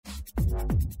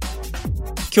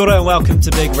Kia ora and welcome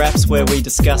to Big Raps, where we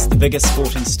discuss the biggest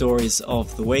sporting stories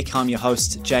of the week. I'm your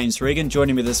host, James Regan.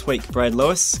 Joining me this week, Brad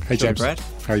Lewis. Hey, James. Brad.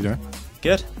 How you doing?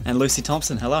 Good. And Lucy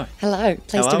Thompson. Hello. Hello.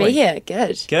 Pleased to be here.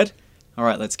 Good. Good? All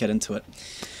right, let's get into it.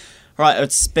 All right,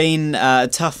 it's been a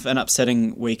tough and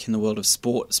upsetting week in the world of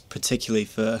sports, particularly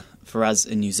for us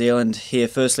in New Zealand. Here,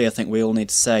 firstly, I think we all need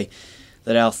to say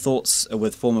that our thoughts are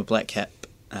with former Black Cap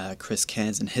Chris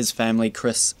Cairns and his family.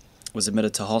 Chris was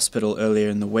admitted to hospital earlier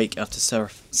in the week after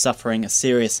suffering a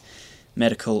serious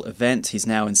medical event. He's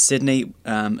now in Sydney.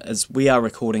 As we are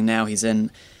recording now, he's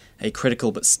in a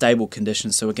critical but stable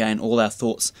condition. So again, all our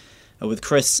thoughts are with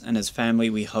Chris and his family.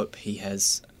 We hope he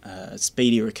has a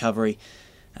speedy recovery.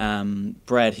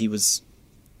 Brad, he was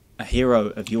a hero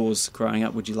of yours growing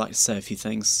up. Would you like to say a few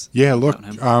things? Yeah, look,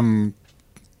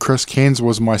 Chris Cairns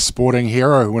was my sporting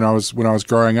hero when I was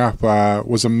growing up.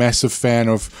 Was a massive fan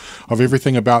of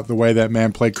everything about the way that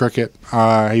man played cricket.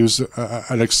 He was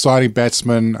an exciting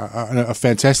batsman, a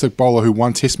fantastic bowler who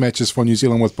won Test matches for New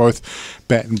Zealand with both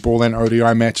bat and ball and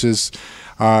ODI matches.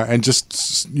 And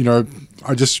just, you know,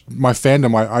 my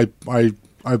fandom,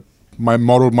 I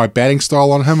modelled my batting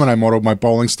style on him and I modelled my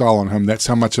bowling style on him. That's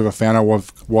how much of a fan I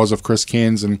was of Chris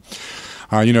Cairns. And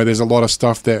there's a lot of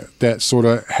stuff that sort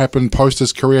of happened post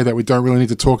his career that we don't really need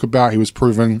to talk about. He was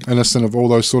proven innocent of all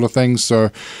those sort of things.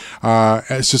 So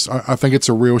it's just, I think it's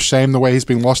a real shame the way he's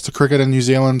been lost to cricket in New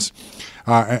Zealand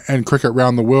and cricket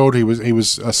around the world. He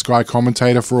was a Sky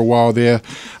commentator for a while there.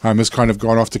 Has kind of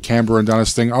gone off to Canberra and done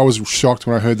his thing. I was shocked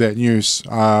when I heard that news.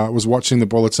 I was watching the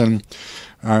bulletin.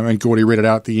 And Gordy read it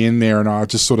out at the end there, and I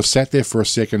just sort of sat there for a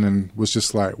second and was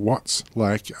just like, what?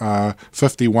 Like,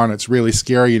 51, it's really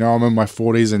scary. You know, I'm in my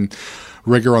 40s, and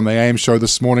Rigger on the AM show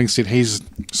this morning said he's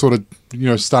sort of,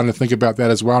 starting to think about that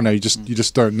as well now. You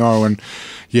just don't know. And,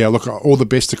 yeah, look, all the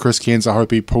best to Chris Cairns. I hope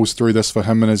he pulls through this for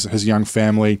him and his young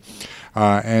family.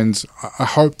 And I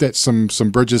hope that some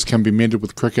bridges can be mended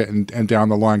with cricket, and down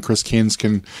the line Chris Cairns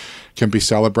can be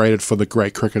celebrated for the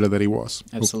great cricketer that he was.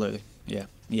 Absolutely, yeah.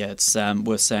 Yeah, it's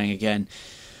worth saying again,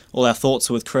 all our thoughts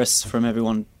are with Chris from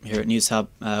everyone here at News Hub.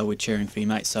 We're cheering for you,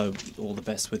 mate, so all the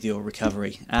best with your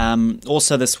recovery.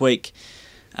 Also this week,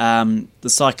 the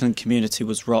cycling community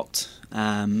was rocked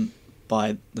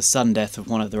by the sudden death of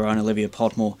one of their own. Olivia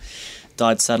Podmore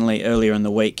died suddenly earlier in the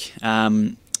week.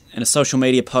 In a social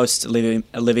media post,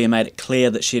 Olivia made it clear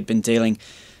that she had been dealing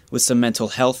with some mental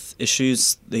health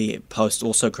issues. The post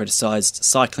also criticised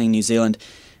Cycling New Zealand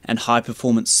and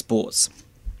high-performance sports.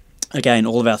 Again,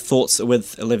 all of our thoughts are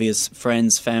with Olivia's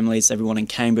friends, families, everyone in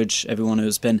Cambridge, everyone who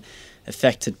has been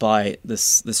affected by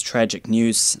this tragic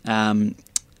news.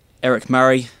 Eric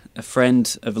Murray, a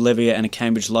friend of Olivia and a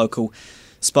Cambridge local,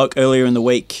 spoke earlier in the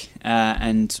week,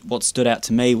 and what stood out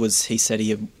to me was he said he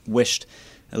had wished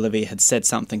Olivia had said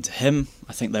something to him.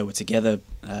 I think they were together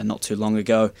not too long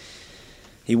ago.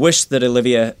 He wished that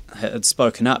Olivia had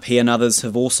spoken up. He and others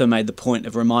have also made the point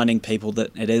of reminding people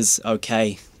that it is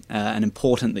okay and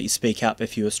important that you speak up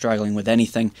if you are struggling with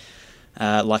anything,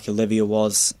 like Olivia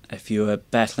was. If you are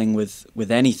battling with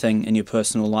anything in your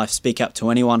personal life, speak up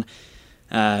to anyone,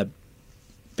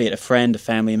 be it a friend, a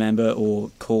family member,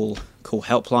 or call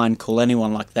helpline, call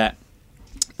anyone like that.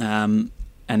 And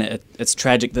it's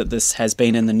tragic that this has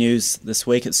been in the news this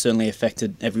week. It's certainly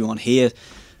affected everyone here,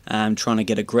 trying to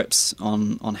get a grips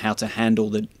on how to handle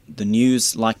the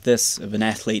news like this of an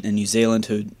athlete in New Zealand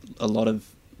who a lot of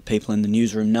people in the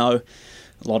newsroom know.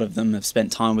 A lot of them have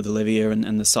spent time with Olivia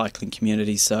and the cycling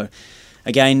community. So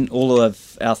again, all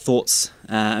of our thoughts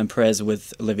and prayers are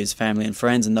with Olivia's family and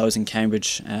friends and those in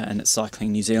Cambridge and at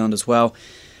Cycling New Zealand as well.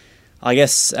 I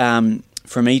guess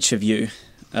from each of you,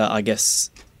 I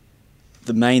guess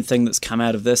the main thing that's come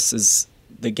out of this is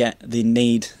the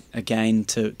need again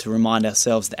to remind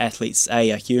ourselves that athletes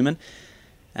A, are human,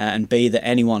 and B, that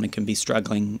anyone can be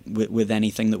struggling with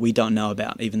anything that we don't know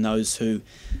about, even those who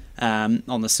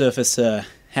on the surface are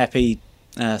happy,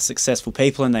 successful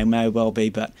people, and they may well be,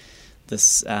 but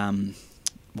this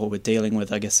what we're dealing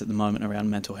with, I guess, at the moment around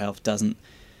mental health doesn't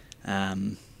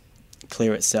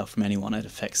clear itself from anyone. It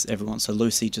affects everyone. So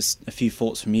Lucy, just a few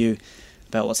thoughts from you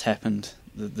about what's happened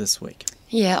this week.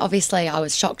 Yeah, obviously I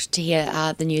was shocked to hear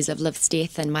the news of Liv's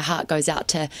death, and my heart goes out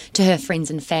to her friends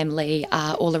and family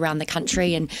all around the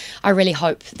country, and I really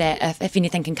hope that if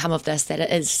anything can come of this, that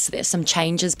there's some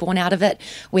changes born out of it,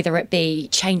 whether it be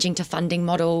changing to funding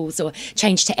models or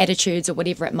change to attitudes or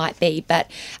whatever it might be, but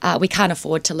we can't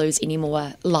afford to lose any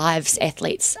more lives,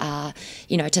 athletes,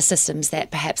 to systems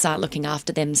that perhaps aren't looking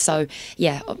after them. So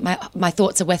yeah, my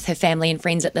thoughts are with her family and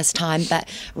friends at this time, but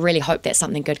really hope that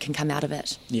something good can come out of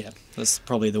it. Yeah, that's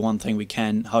probably the one thing we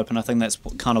can hope, and I think that's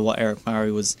kind of what Eric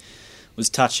Murray was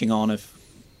touching on. If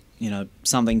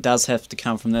something does have to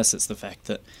come from this. It's the fact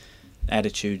that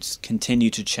attitudes continue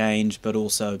to change, but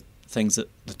also things at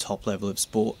the top level of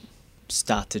sport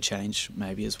start to change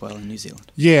maybe as well in New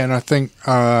Zealand. Yeah, and I think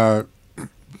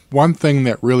one thing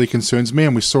that really concerns me,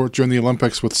 and we saw it during the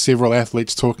Olympics with several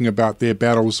athletes talking about their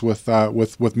battles with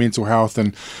mental health,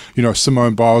 and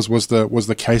Simone Biles was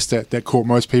the case that caught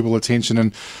most people's attention.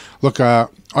 And look,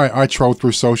 I trolled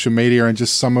through social media, and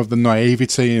just some of the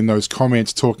naivety in those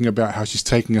comments talking about how she's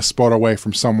taking a spot away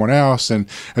from someone else, and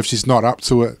if she's not up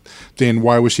to it, then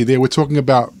why was she there? We're talking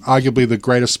about arguably the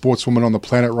greatest sportswoman on the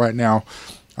planet right now.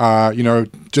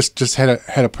 Just had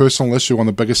a personal issue on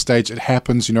the biggest stage. It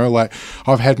happens, like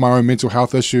I've had my own mental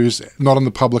health issues, not in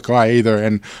the public eye either,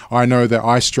 and I know that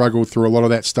I struggled through a lot of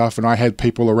that stuff, and I had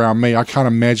people around me. I cannot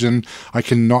imagine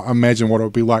what it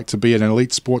would be like to be an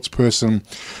elite sports person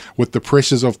with the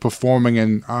pressures of performing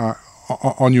and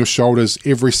on your shoulders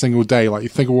every single day. Like, you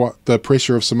think of what the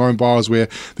pressure of Simone Biles, where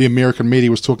the American media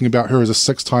was talking about her as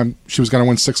she was going to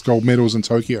win 6 gold medals in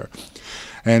Tokyo.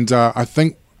 And I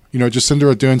think, Jacinda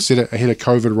Ardern said it ahead of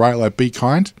COVID, right? Like, be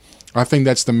kind. I think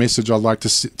that's the message I'd like to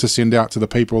send out to the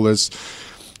people is,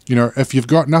 if you've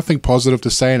got nothing positive to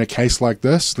say in a case like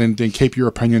this, then keep your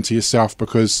opinion to yourself,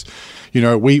 because,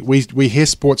 we hear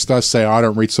sports stars say, I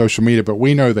don't read social media, but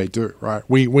we know they do, right?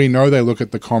 We know they look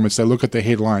at the comments, they look at the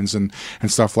headlines and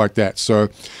stuff like that. So,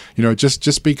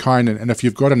 just be kind. And if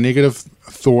you've got a negative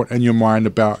thought in your mind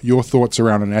about your thoughts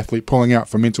around an athlete pulling out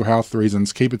for mental health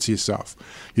reasons, keep it to yourself.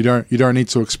 You don't need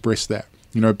to express that.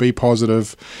 Be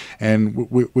positive. And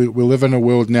we live in a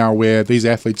world now where these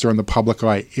athletes are in the public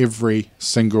eye every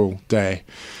single day.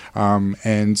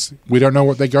 And we don't know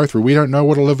what they go through. We don't know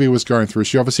what Olivia was going through.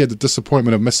 She obviously had the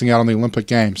disappointment of missing out on the Olympic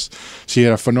Games. She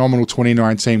had a phenomenal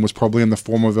 2019, was probably in the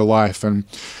form of her life. And,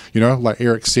 like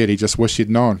Eric said, he just wished he'd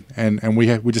known. And we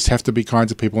just have to be kind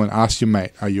to people and ask your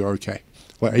mate, are you okay?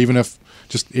 Like, even if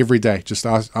just every day, just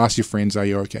ask your friends, are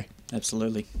you okay?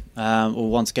 Absolutely. Well,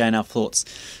 once again, our thoughts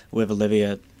with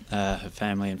Olivia, her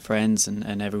family and friends,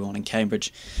 and everyone in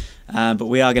Cambridge. But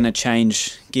we are going to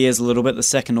change gears a little bit. The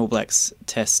second All Blacks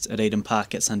test at Eden Park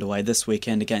gets underway this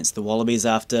weekend against the Wallabies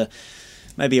after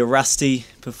maybe a rusty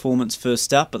performance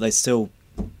first up, but they still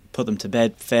put them to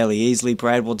bed fairly easily.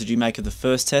 Brad, what did you make of the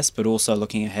first test, but also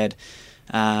looking ahead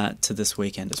to this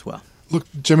weekend as well? Look,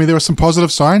 Jimmy, there were some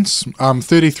positive signs.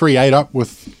 33-8 up with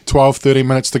 13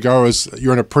 minutes to go is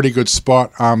you're in a pretty good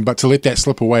spot. But to let that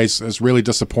slip away is really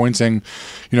disappointing.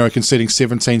 Conceding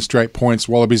 17 straight points.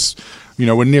 Wallabies,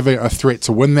 were never a threat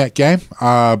to win that game.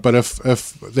 But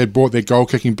if they'd brought their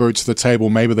goal-kicking boots to the table,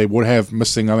 maybe they would have,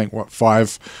 missing,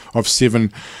 5 of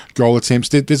 7 goal attempts.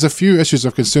 There's a few issues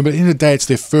of concern, but at the end of the day, it's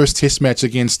their first test match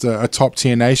against a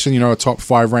top-tier nation, a top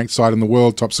 5 ranked side in the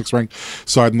world, top 6 ranked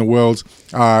side in the world.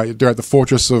 They're at the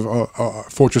Fortress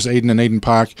Eden in Eden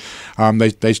Park.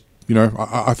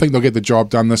 I think they'll get the job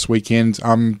done this weekend.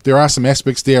 There are some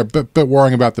aspects there, a bit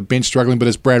worrying about the bench struggling, but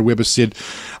as Brad Weber said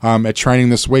at training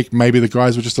this week, maybe the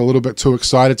guys were just a little bit too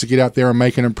excited to get out there and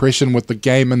make an impression with the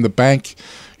game in the bank.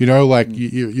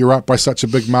 You're up by such a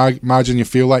big margin, you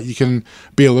feel like you can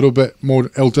be a little bit more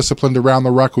ill-disciplined around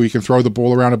the ruck, or you can throw the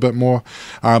ball around a bit more.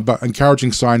 But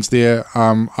encouraging signs there.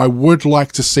 I would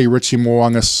like to see Richie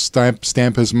Mo'unga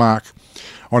stamp his mark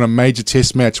on a major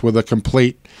test match with a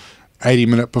complete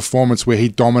 80-minute performance where he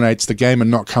dominates the game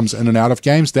and not comes in and out of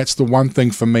games. That's the one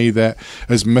thing for me that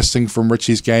is missing from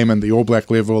Richie's game and the All Black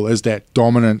level, is that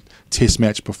dominant test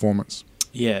match performance.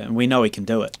 Yeah, and we know he can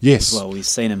do it. Yes. Well, we've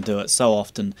seen him do it so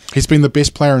often. He's been the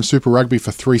best player in Super Rugby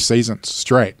for 3 seasons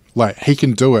straight. Like, he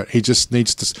can do it. He just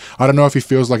needs to... I don't know if he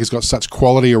feels like he's got such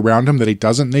quality around him that he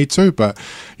doesn't need to, but,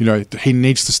 he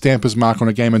needs to stamp his mark on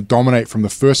a game and dominate from the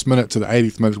first minute to the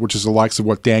 80th minute, which is the likes of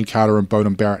what Dan Carter and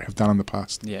Beauden Barrett have done in the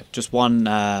past. Yeah, just one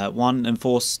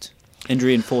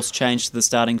injury-enforced change to the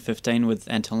starting 15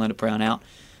 with Anton Leonard-Brown out.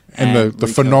 And the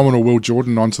phenomenal Will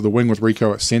Jordan onto the wing with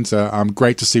Rico at centre.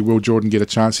 Great to see Will Jordan get a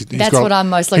chance. That's what I'm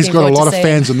most looking forward to. He's got a lot of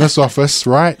fans in this office,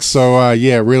 right? So,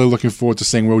 really looking forward to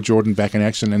seeing Will Jordan back in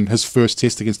action in his first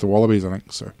test against the Wallabies, I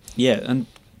think. So yeah, and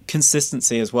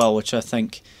consistency as well, which I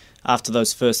think after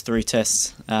those first 3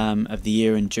 tests of the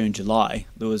year in June, July,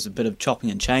 there was a bit of chopping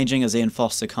and changing as Ian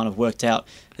Foster kind of worked out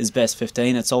his best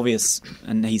 15. It's obvious,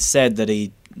 and he said that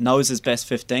he knows his best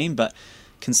 15, but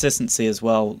consistency as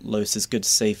well, Luce, is good to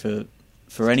see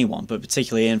for anyone, but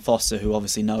particularly Ian Foster, who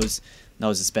obviously knows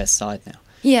his best side now.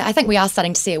 Yeah, I think we are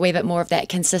starting to see a wee bit more of that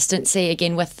consistency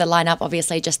again with the lineup.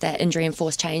 Obviously, just that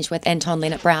injury-enforced change with Anton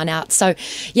Leonard-Brown out. So,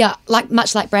 yeah,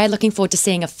 much like Brad, looking forward to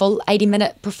seeing a full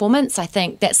 80-minute performance. I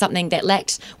think that's something that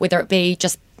lacked, whether it be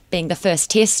just being the first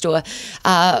test or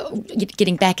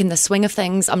getting back in the swing of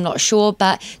things. I'm not sure,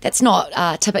 but that's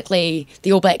not typically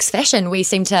the All Blacks fashion. We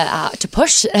seem to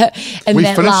push in we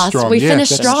that finished last. strong. We Yeah,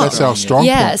 finished that's, strong. That's our strong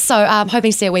Yeah, point. so I'm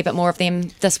hoping to see a wee bit more of them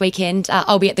this weekend.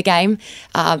 I'll be at the game.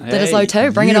 Bledisloe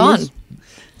too. Bring it Yeah, on. Liz.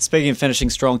 Speaking of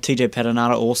finishing strong, TJ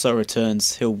Perenara also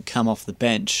returns. He'll come off the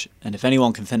bench, and if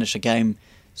anyone can finish a game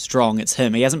strong, it's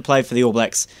him. He hasn't played for the All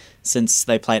Blacks since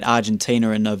they played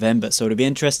Argentina in November, so it'll be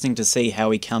interesting to see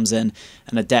how he comes in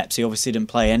and adapts. He obviously didn't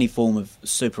play any form of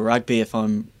Super Rugby, if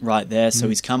I'm right there, so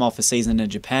he's come off a season in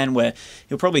Japan where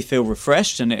he'll probably feel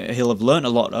refreshed, and he'll have learnt a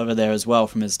lot over there as well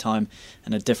from his time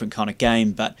in a different kind of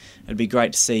game, but it'd be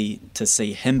great to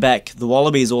see him back. The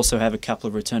Wallabies also have a couple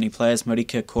of returning players.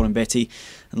 Marika Korombetti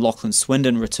and Lachlan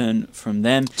Swindon return from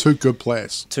them. Two good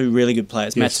players. Two really good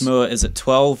players. Yes. Matamua is at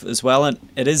 12 as well, and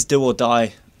it is do or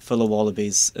die for the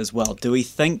Wallabies as well. Do we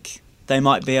think they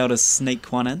might be able to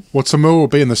sneak one in? Well, Tamua will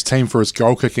be in this team for his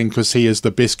goal kicking because he is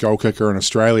the best goal kicker in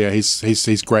Australia.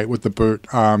 He's great with the boot,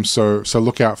 so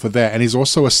look out for that. And he's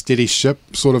also a steady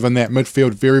ship, sort of in that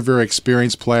midfield, very, very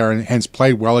experienced player and has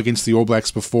played well against the All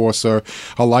Blacks before. So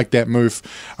I like that move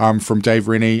from Dave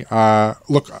Rennie.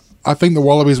 Look, I think the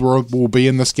Wallabies will be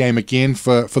in this game again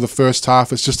for the first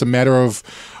half. It's just a matter of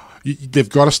they've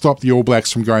got to stop the All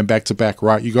Blacks from going back to back,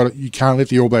 right? You can't let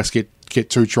the All Blacks get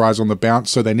 2 tries on the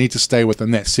bounce, so they need to stay within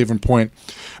that 7-point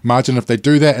margin. If they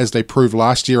do that, as they proved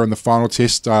last year in the final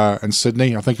test in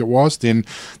Sydney, I think it was, then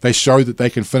they show that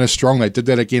they can finish strong. They did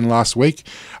that again last week,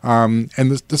 and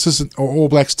this is an All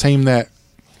Blacks team that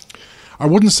I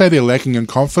wouldn't say they're lacking in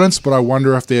confidence, but I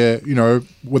wonder if they're,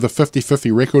 with a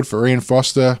 50-50 record for Ian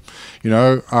Foster,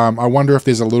 I wonder if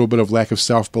there's a little bit of lack of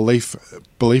self-belief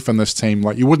in this team.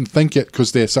 Like, you wouldn't think it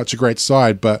because they're such a great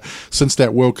side, but since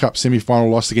that World Cup semi-final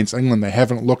loss against England, they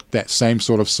haven't looked that same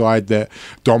sort of side that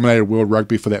dominated world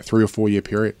rugby for that 3 or 4 year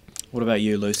period. What about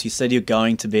you, Luce? You said you're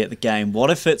going to be at the game. What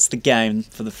if it's the game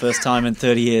for the first time in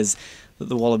 30 years that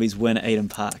the Wallabies win at Eden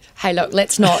Park? Hey, look,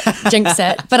 let's not jinx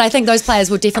it. But I think those players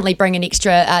will definitely bring an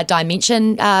extra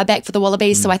dimension back for the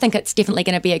Wallabies. So I think it's definitely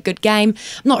going to be a good game.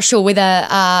 I'm not sure whether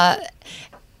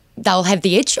they'll have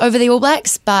the edge over the All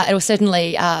Blacks, but it'll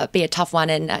certainly be a tough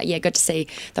one. And good to see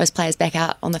those players back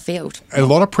out on the field. A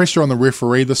lot of pressure on the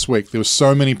referee this week. There were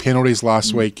so many penalties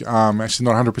last week. Actually,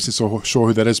 not 100% sure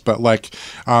who that is, but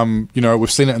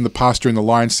we've seen it in the past during the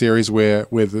Lions series where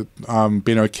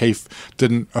Ben O'Keefe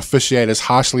didn't officiate as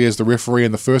harshly as the referee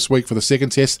in the first week for the second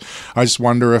test. I just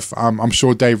wonder if I'm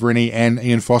sure Dave Rennie and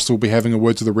Ian Foster will be having a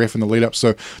word to the ref in the lead up.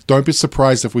 So don't be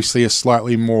surprised if we see a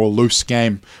slightly more loose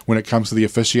game when it comes to the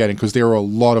officiating, because there are a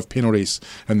lot of penalties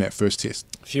in that first test.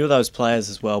 A few of those players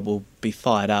as well will be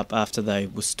fired up after they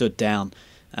were stood down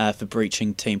for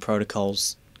breaching team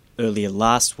protocols earlier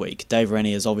last week. Dave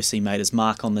Rennie has obviously made his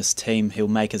mark on this team. He'll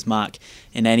make his mark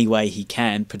in any way he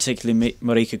can, particularly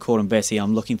Marika Korombetti.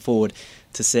 I'm looking forward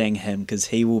to seeing him because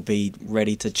he will be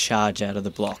ready to charge out of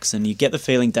the blocks. And you get the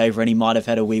feeling Dave Rennie might have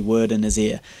had a wee word in his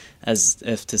ear as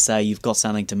if to say, you've got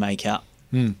something to make up.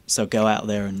 So go out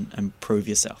there and prove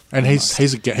yourself. And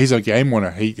he's a game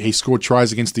winner. He scored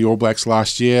tries against the All Blacks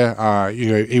last year.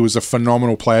 He was a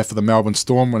phenomenal player for the Melbourne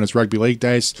Storm in his rugby league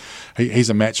days. He's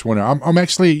a match winner. I'm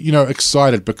actually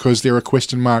excited because there are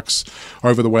question marks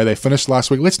over the way they finished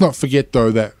last week. Let's not forget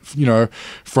though that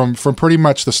from pretty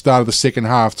much the start of the second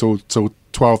half till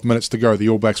 12 minutes to go, the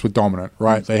All Blacks were dominant,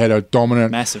 right? They had a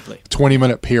dominant massively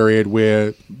 20-minute period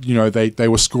where they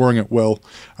were scoring at will,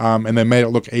 and they made it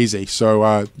look easy.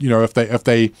 So if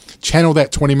they channel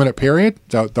that 20-minute period,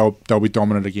 they'll be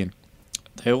dominant again.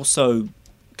 They also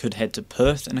could head to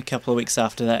Perth in a couple of weeks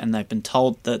after that, and they've been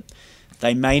told that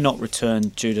they may not return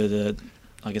due to the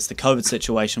COVID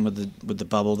situation with the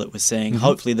bubble that we're seeing. Mm-hmm.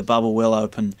 Hopefully the bubble will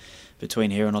open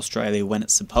between here and Australia when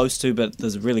it's supposed to, but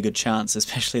there's a really good chance,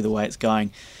 especially the way it's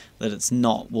going, that it's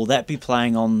not. Will that be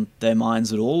playing on their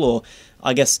minds at all? Or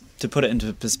I guess to put it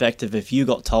into perspective, if you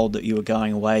got told that you were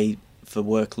going away for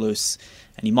work, Luce,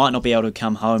 and you might not be able to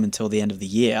come home until the end of the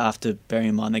year, after bearing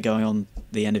in mind they're going on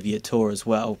the end of year tour as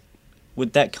well,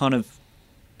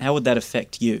 how would that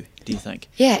affect you, do you think?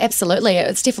 Yeah, absolutely.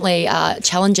 It's definitely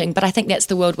challenging, but I think that's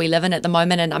the world we live in at the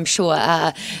moment, and I'm sure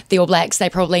the All Blacks,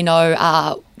 they probably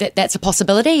know that that's a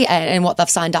possibility and what they've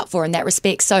signed up for in that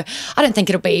respect. So I don't think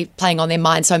it'll be playing on their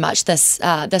mind so much this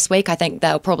week. I think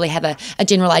they'll probably have a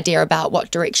general idea about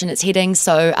what direction it's heading.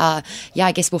 So, I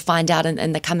guess we'll find out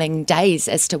in the coming days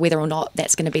as to whether or not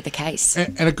that's going to be the case.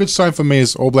 And a good sign for me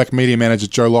is All Black media manager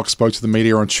Joe Locke spoke to the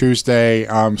media on Tuesday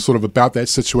sort of about that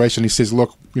situation. He says,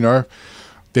 look,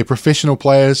 they're professional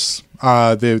players.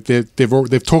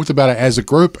 They've talked about it as a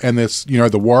group, and there's,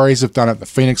 the Warriors have done it, the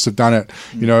Phoenix have done it,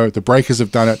 the Breakers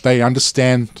have done it. They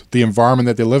understand the environment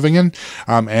that they're living in,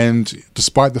 and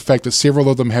despite the fact that several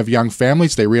of them have young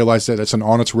families, they realise that it's an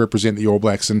honour to represent the All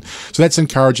Blacks, and so that's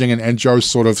encouraging. And Joe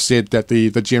sort of said that the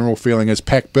general feeling is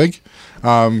pack big,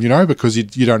 because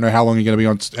you don't know how long you're going to be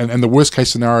on. And the worst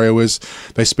case scenario is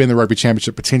they spend the Rugby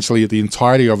Championship, potentially the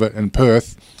entirety of it, in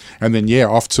Perth. And then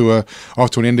off to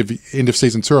an end of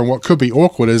season tour. And what could be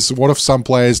awkward is, what if some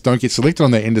players don't get selected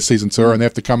on that end of season tour and they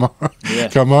have to come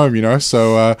home?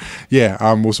 So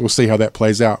we'll see how that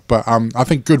plays out. But I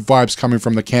think good vibes coming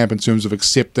from the camp in terms of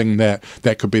accepting that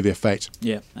could be their fate.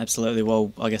 Yeah, absolutely.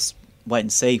 Well, I guess wait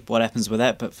and see what happens with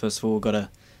that. But first of all, we've got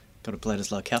to play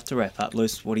this like have to wrap up.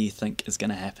 Luce, what do you think is going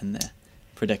to happen there?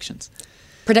 Predictions.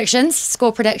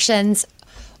 Score predictions.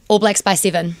 All Blacks by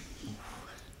 7.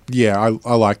 Yeah,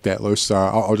 I like that, Luce.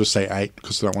 I'll just say 8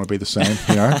 because I don't want to be the same,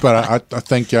 But I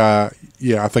think, I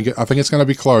think it's going to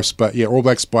be close. But yeah, All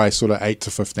Blacks by sort of 8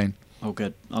 to 15. Oh,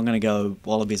 good. I'm going to go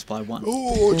Wallabies by 1.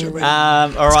 Oh, Jimmy. All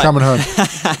right. It's coming home.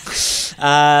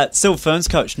 Silver Ferns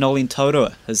coach Nolene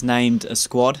Taurua has named a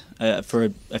squad for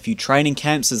a few training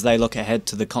camps as they look ahead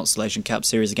to the Constellation Cup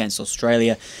series against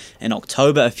Australia in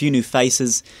October. A few new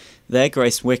faces there,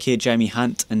 Grace Nweke, Jamie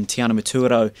Hunt and Tiana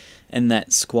Maturo in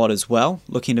that squad as well,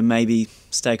 looking to maybe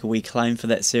stake a wee claim for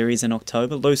that series in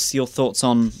October. Luce, your thoughts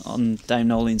on Dame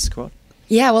Nolene's squad?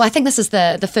 Yeah, well, I think this is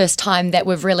the first time that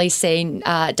we've really seen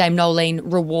Dame Nolene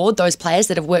reward those players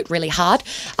that have worked really hard.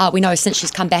 We know since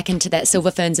she's come back into that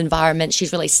Silver Ferns environment,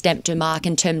 she's really stamped her mark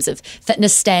in terms of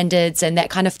fitness standards and that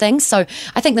kind of thing. So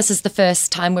I think this is the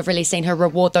first time we've really seen her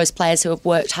reward those players who have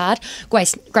worked hard.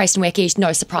 Grace Nweke,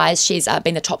 no surprise, she's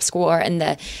been the top scorer in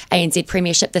the ANZ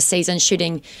Premiership this season,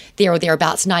 shooting there or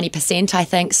thereabouts 90%, I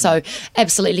think. So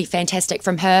absolutely fantastic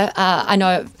from her. I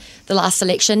know the last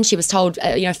selection, she was told,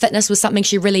 fitness was something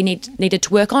she really needed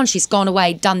to work on. She's gone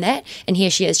away, done that, and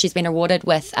here she is. She's been awarded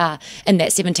with in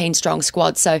that 17-strong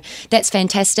squad. So that's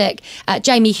fantastic.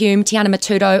 Jamie Hume, Tiana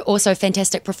Maturo, also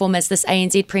fantastic performers this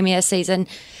ANZ Premier season.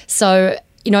 So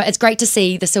it's great to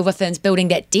see the Silver Ferns building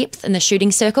that depth in the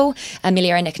shooting circle.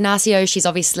 Amelia Ignacio, she's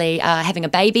obviously having a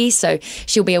baby, so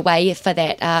she'll be away for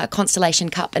that Constellation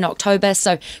Cup in October.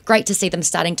 So great to see them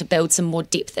starting to build some more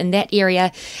depth in that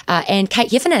area. And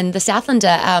Kate Heffernan, the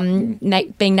Southlander,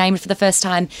 being named for the first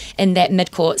time in that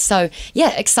midcourt. So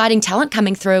yeah, exciting talent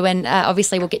coming through, and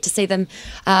obviously we'll get to see them,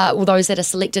 those that are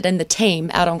selected in the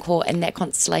team, out on court in that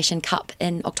Constellation Cup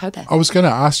in October. I was going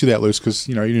to ask you that, Luce, because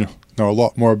you know a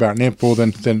lot more about netball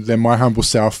than my humble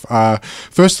self.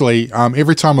 Firstly,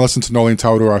 every time I listen to Nolene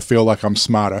Taurua, I feel like I'm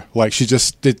smarter. Like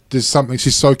there's something,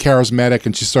 she's so charismatic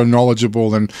and she's so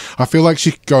knowledgeable, and I feel like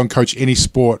she could go and coach any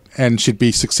sport and she'd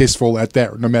be successful at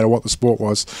that no matter what the sport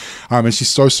was. And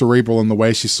she's so cerebral in the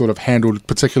way she's sort of handled,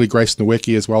 particularly Grace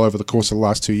Nweke as well over the course of the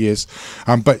last 2 years.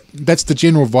 But that's the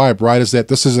general vibe, right? Is that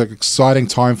this is an exciting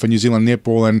time for New Zealand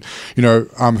netball, and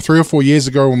 3 or 4 years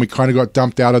ago when we kind of got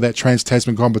dumped out of that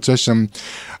Trans-Tasman competition,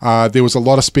 there was a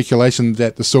lot of speculation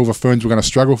that the Silver Ferns were going to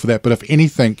struggle for that. But if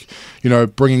anything,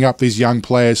 bringing up these young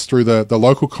players through the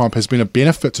local comp has been a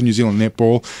benefit to New Zealand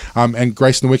netball. And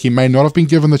Grace Nweke may not have been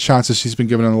given the chances she's been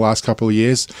given in the last couple of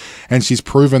years. And she's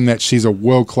proven that she's a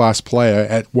world-class player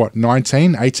at,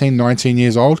 18, 19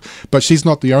 years old. But she's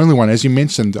not the only one, as you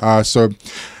mentioned. So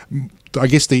I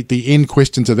guess the end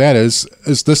question to that is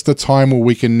this the time where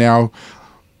we can now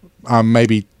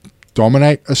maybe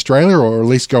dominate Australia, or at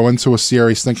least go into a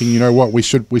series thinking, we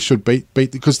should beat,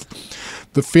 because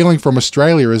the feeling from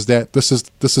Australia is that this is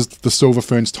the Silver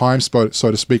Ferns time, so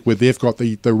to speak, where they've got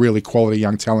the really quality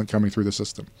young talent coming through the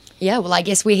system. Yeah, well, I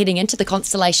guess we're heading into the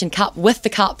Constellation Cup with the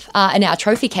cup in our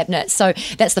trophy cabinet. So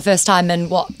that's the first time in,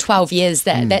 12 years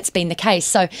that's been the case.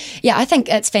 So, yeah, I think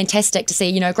it's fantastic to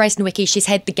see, Grace Nweke, she's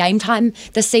had the game time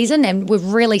this season, and we've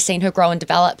really seen her grow and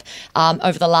develop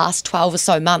over the last 12 or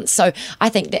so months. So I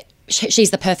think that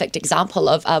she's the perfect example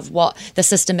of what the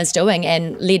system is doing,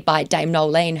 and led by Dame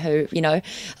Nolene, who,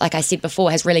 like I said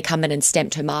before, has really come in and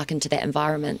stamped her mark into that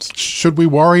environment. Should we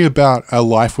worry about a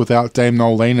life without Dame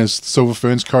Nolene as Silver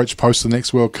Ferns coach post the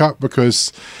next World Cup?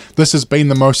 Because this has been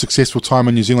the most successful time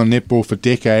in New Zealand netball for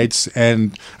decades,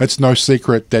 and it's no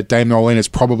secret that Dame Nolene is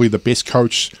probably the best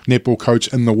netball coach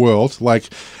in the world.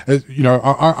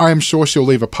 I am sure she'll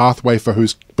leave a pathway for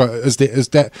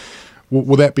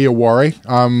will that be a worry,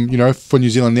 for New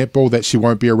Zealand netball, that she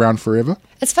won't be around forever?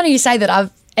 It's funny you say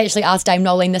that. actually asked Dame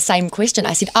Noeline the same question.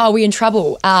 I said, are we in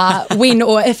trouble when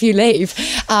or if you leave?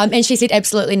 And she said,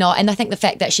 absolutely not. And I think the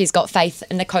fact that she's got faith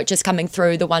in the coaches coming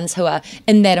through, the ones who are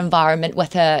in that environment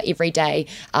with her every day,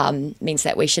 means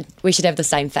that we should have the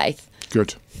same faith.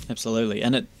 Good. Absolutely.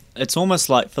 And it's almost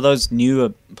like for those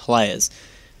newer players,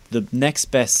 the next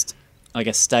best, I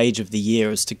guess, stage of the year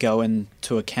is to go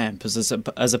into a camp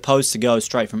as opposed to go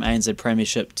straight from ANZ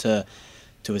Premiership to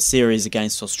a series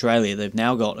against Australia. They've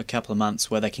now got a couple of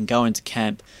months where they can go into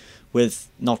camp with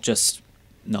not just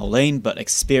Noeline but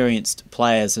experienced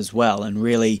players as well and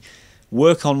really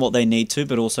work on what they need to,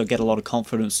 but also get a lot of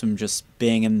confidence from just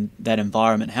being in that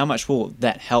environment. How much will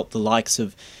that help the likes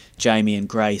of Jamie and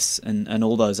Grace and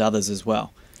all those others as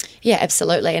well? Yeah,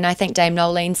 absolutely. And I think Dame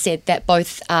Noeline said that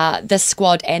both this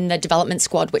squad and the development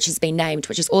squad, which has been named,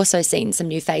 which has also seen some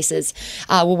new faces,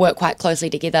 will work quite closely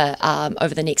together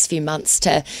over the next few months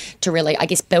to really, I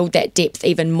guess, build that depth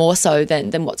even more so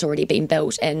than what's already been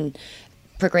built and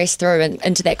progress through and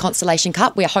into that Constellation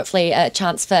Cup where hopefully a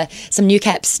chance for some new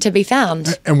caps to be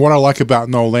found. And what I like about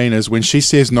Noeline is when she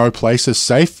says no place is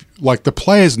safe, like the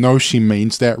players know she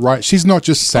means that, right? She's not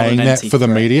just saying that for the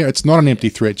media. It's not an empty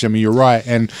threat, Jimmy, you're right.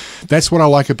 And that's what I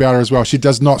like about her as well. She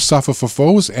does not suffer for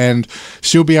fools and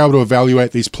she'll be able to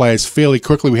evaluate these players fairly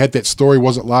quickly. We had that story,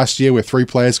 was it last year, where 3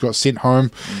 players got sent home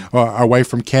away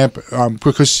from camp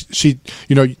because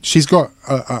she's got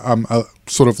a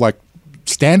sort of like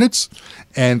standards,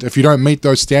 and if you don't meet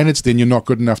those standards, then you're not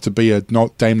good enough to be a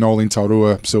Dame Noeline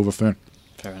Taurua Silver Fern.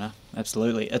 Fair enough,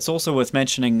 absolutely. It's also worth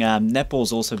mentioning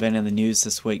netball's also been in the news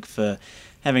this week for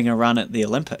having a run at the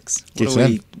Olympics. What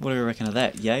do we reckon of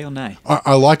that? Yay or nay?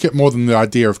 I like it more than the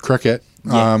idea of cricket.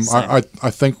 Yeah, I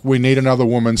think we need another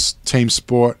women's team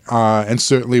sport, and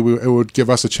certainly it would give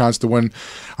us a chance to win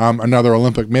another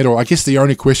Olympic medal. I guess the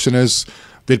only question is,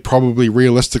 there'd probably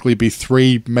realistically be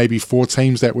 3, maybe 4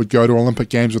 teams that would go to Olympic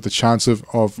Games with the chance of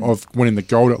winning the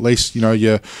gold at least. You know,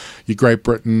 your Great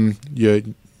Britain, your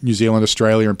New Zealand,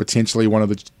 Australia, and potentially one of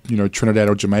the, Trinidad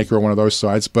or Jamaica or one of those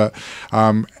sides. But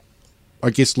I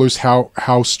guess, Luce,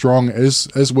 how strong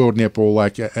is world netball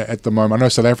like at the moment? I know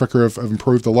South Africa have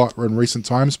improved a lot in recent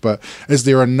times, but is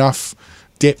there enough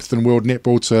depth in world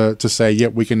netball to say,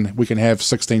 yep, we can have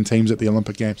 16 teams at the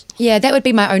Olympic Games? Yeah, that would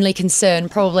be my only concern,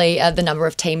 probably the number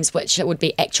of teams which would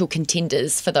be actual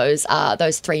contenders for those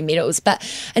 3 medals. But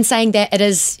in saying that, it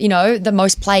is, the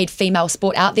most played female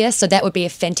sport out there, so that would be a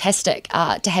fantastic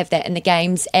to have that in the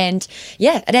Games. And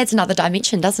yeah, it adds another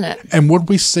dimension, doesn't it? And would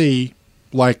we see,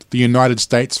 like the United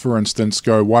States, for instance,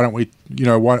 go, why don't we,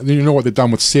 what they've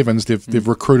done with sevens, they've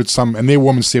recruited some, and their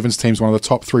women's sevens team's one of the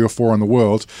top 3 or 4 in the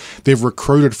world. They've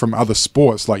recruited from other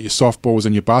sports like your softballs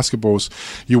and your basketballs.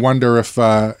 You wonder if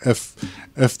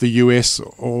the US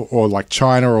or like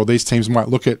China or these teams might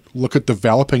look at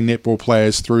developing netball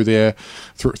players through their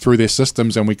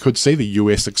systems, and we could see the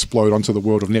US explode onto the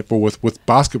world of netball with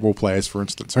basketball players, for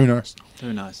instance. Who knows?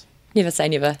 Who knows? Never say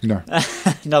never. No.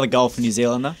 Another goal for New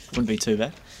Zealand, though. Wouldn't be too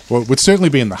bad. Well, it would certainly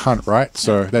be in the hunt, right?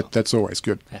 So that's always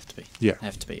good. Have to be. Yeah.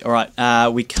 Have to be. All right.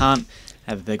 We can't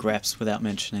have big raps without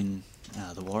mentioning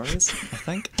the Warriors, I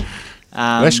think.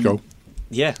 Let's go.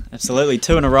 Yeah, absolutely.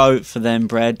 2 in a row for them,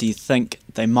 Brad. Do you think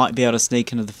they might be able to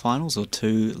sneak into the finals or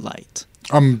too late?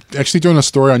 I'm actually doing a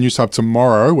story on News Hub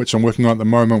tomorrow, which I'm working on at the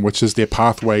moment, which is their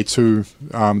pathway to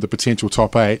the potential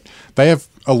top 8. They have,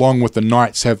 along with the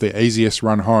Knights, have the easiest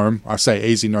run home. I say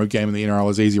easy, no game in the NRL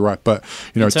is easy, right? But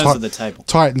in terms of the table,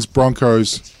 Titans,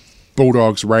 Broncos,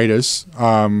 Bulldogs, Raiders.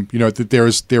 There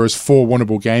is 4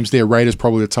 winnable games there. Raiders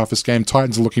probably the toughest game.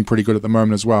 Titans are looking pretty good at the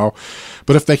moment as well.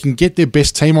 But if they can get their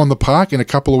best team on the park in a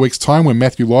couple of weeks' time when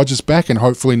Matthew Lodge is back and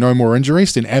hopefully no more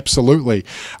injuries, then absolutely.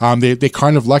 They're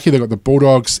kind of lucky. They've got the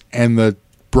Bulldogs and the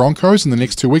Broncos in the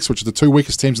next 2 weeks, which are the 2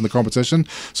 weakest teams in the competition.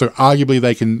 So arguably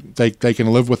they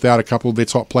can live without a couple of their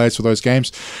top players for those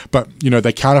games. But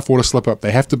they can't afford to slip up.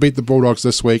 They have to beat the Bulldogs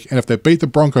this week, and if they beat the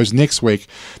Broncos next week,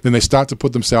 then they start to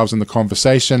put themselves in the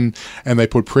conversation, and they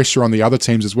put pressure on the other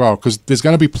teams as well. Because there's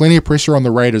going to be plenty of pressure on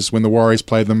the Raiders when the Warriors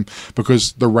play them,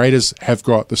 because the Raiders have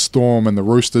got the Storm and the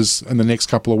Roosters in the next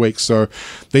couple of weeks. So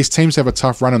these teams have a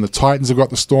tough run, and the Titans have got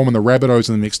the Storm and the Rabbitohs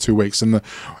in the next 2 weeks. And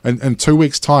in 2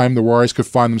 weeks' time, the Warriors could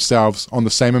find themselves on the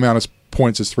same amount of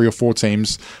points as 3 or 4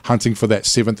 teams hunting for that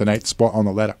 7th and 8th spot on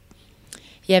the ladder.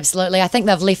 Yeah, absolutely. I think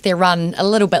they've left their run a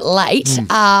little bit late.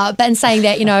 But in saying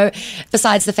that,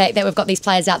 besides the fact that we've got these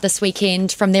players out this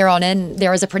weekend, from there on in,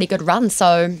 there is a pretty good run.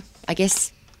 So I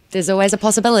guess there's always a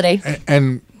possibility.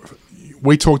 And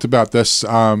we talked about this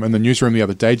in the newsroom the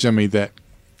other day, Jimmy, that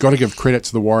got to give credit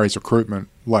to the Warriors recruitment.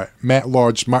 Like Matt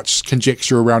Lodge, much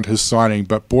conjecture around his signing,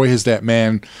 but boy, has that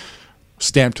man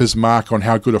stamped his mark on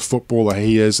how good a footballer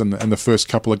he is in the first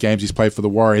couple of games he's played for the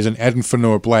Warriors. And Adam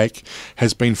Whenua-Blake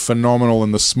has been phenomenal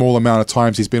in the small amount of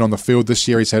times he's been on the field this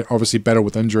year. He's had obviously battled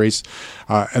with injuries,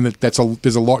 and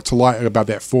there's a lot to like about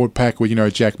that forward pack with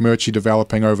Jack Murchie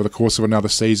developing over the course of another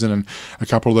season, and a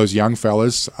couple of those young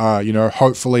fellas.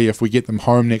 Hopefully if we get them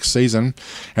home next season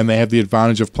and they have the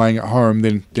advantage of playing at home,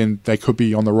 then they could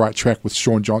be on the right track, with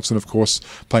Sean Johnson, of course,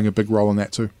 playing a big role in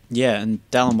that too. Yeah, and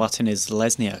Dallin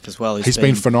Watene-Lesniak as well. He's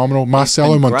been phenomenal.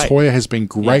 Marcelo Montoya has been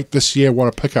great this year. What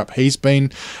a pickup he's been.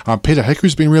 Peter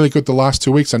Hiku's been really good the last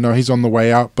 2 weeks. I know he's on the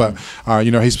way out, but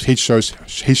he's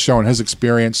shown his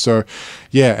experience. So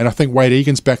yeah, and I think Wade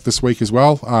Egan's back this week as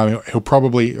well.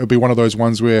 It'll be one of those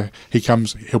ones where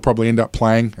he'll probably end up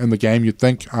playing in the game, you'd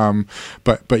think.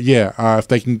 But yeah, if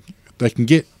they can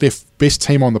get their best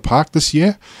team on the park this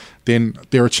year, then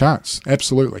they're a chance.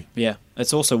 Absolutely. Yeah.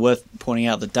 It's also worth pointing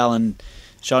out that Dallin,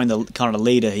 showing the kind of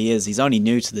leader he is, he's only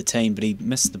new to the team, but he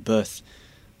missed the birth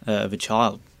of a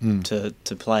child to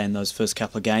play in those first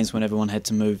couple of games when everyone had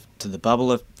to move to the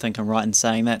bubble. I think I'm right in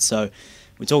saying that. So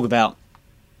we talk about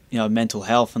mental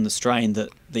health and the strain that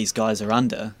these guys are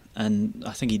under, and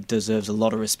I think he deserves a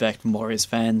lot of respect from Warriors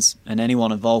fans and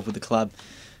anyone involved with the club,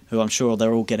 who I'm sure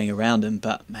they're all getting around him.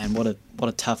 But man, what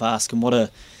a tough ask, and what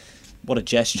a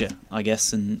gesture, I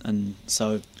guess, and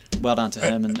so well done to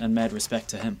him, and mad respect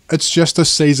to him. It's just a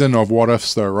season of what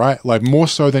ifs though, right? Like more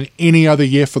so than any other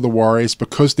year for the Warriors,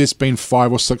 because there's been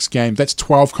 5 or 6 games. That's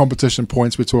 12 competition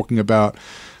points we're talking about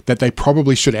that they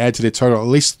probably should add to their total. At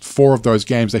least 4 of those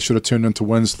games they should have turned into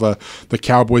wins. The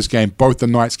Cowboys game, both the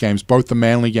Knights games, both the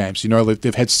Manly games.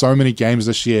 They've had so many games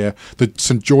this year. The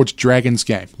St. George Dragons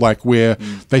game, like where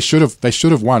they should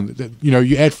have won.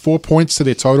 You add 4 points to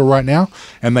their total right now,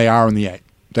 and they are in the 8.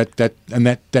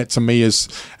 That to me is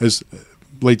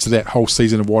leads to that whole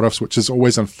season of what ifs, which is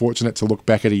always unfortunate to look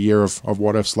back at a year of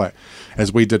what ifs, like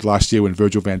as we did last year when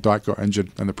Virgil van Dijk got injured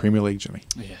in the Premier League, Jimmy.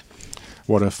 Yeah.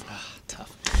 What if?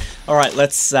 Tough. All right,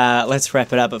 let's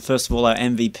wrap it up. But first of all, our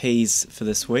MVPs for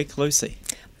this week, Lucy.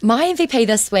 My MVP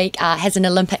this week has an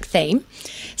Olympic theme.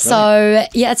 So,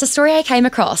 yeah, it's a story I came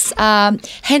across.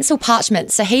 Hansel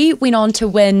Parchment. So he went on to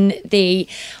win the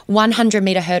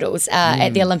 100-metre hurdles at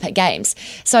the Olympic Games.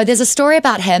 So there's a story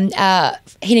about him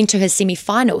heading to his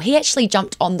semi-final. He actually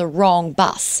jumped on the wrong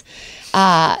bus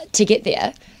to get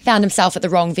there, found himself at the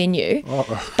wrong venue.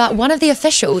 But one of the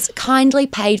officials kindly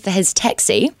paid for his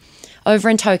taxi over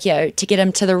in Tokyo to get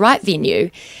him to the right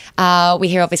venue. We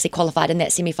here obviously qualified in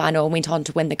that semi-final and went on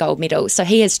to win the gold medal. So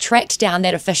he has tracked down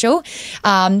that official,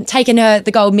 taken her the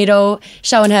gold medal,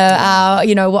 shown her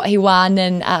what he won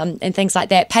and things like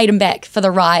that, paid him back for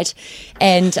the ride.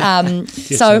 And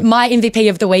so my MVP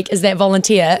of the week is that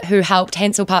volunteer who helped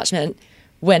Hansel Parchment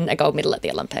win a gold medal at the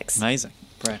Olympics. Amazing.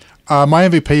 Brad. My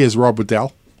MVP is Rob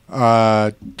Waddell.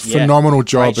 Phenomenal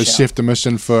job as chef de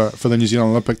mission for the New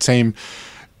Zealand Olympic team.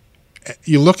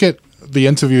 You look at the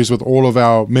interviews with all of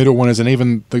our medal winners and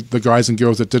even the guys and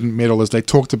girls that didn't medal, as they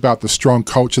talked about the strong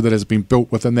culture that has been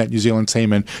built within that New Zealand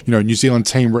team, and New Zealand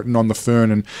team written on the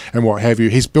fern and what have you.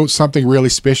 He's built something really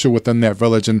special within that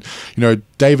village, and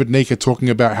David Nika talking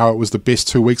about how it was the best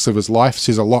 2 weeks of his life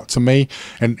says a lot to me.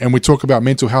 And we talk about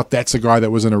mental health. That's a guy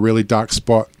that was in a really dark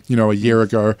spot a year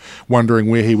ago, wondering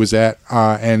where he was at,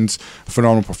 and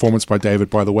phenomenal performance by David,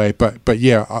 by the way. But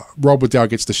yeah, Rob Waddell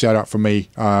gets the shout out for me.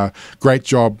 Great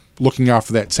job looking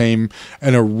after that team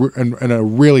in a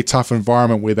really tough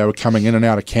environment where they were coming in and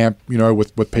out of camp,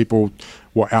 with people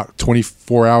out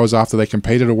 24 hours after they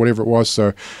competed or whatever it was.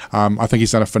 So I think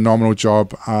he's done a phenomenal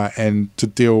job, and to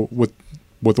deal with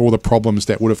all the problems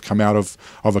that would have come out of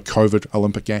a COVID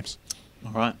Olympic Games.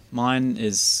 All right, mine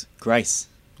is Grace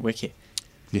Weke.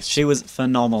 Yes. She was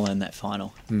phenomenal in that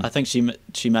final. I think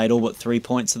she made all but 3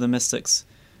 points of the Mystics'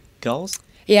 goals.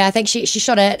 Yeah, I think she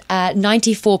shot at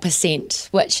 94%,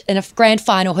 which in a grand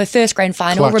final, her first grand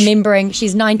final, Clutch. Remembering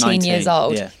she's 19 years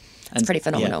old. Yeah. It's pretty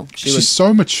phenomenal. Yeah, She's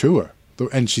so mature,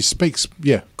 and she speaks.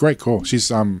 Yeah, great call. She's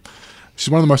one of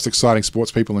the most exciting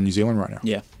sports people in New Zealand right now.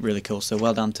 Yeah, really cool. So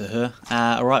well done to her.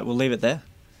 All right, we'll leave it there.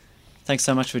 Thanks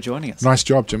so much for joining us. Nice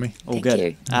job, Jimmy. All Thank good.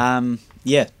 you.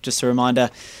 Yeah, just a reminder,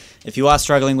 if you are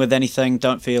struggling with anything,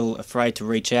 don't feel afraid to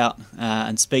reach out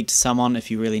and speak to someone if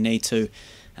you really need to.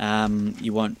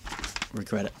 You won't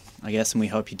regret it, I guess, and we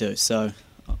hope you do. So,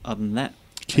 other than that,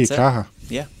 Kia kaha.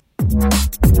 Yeah.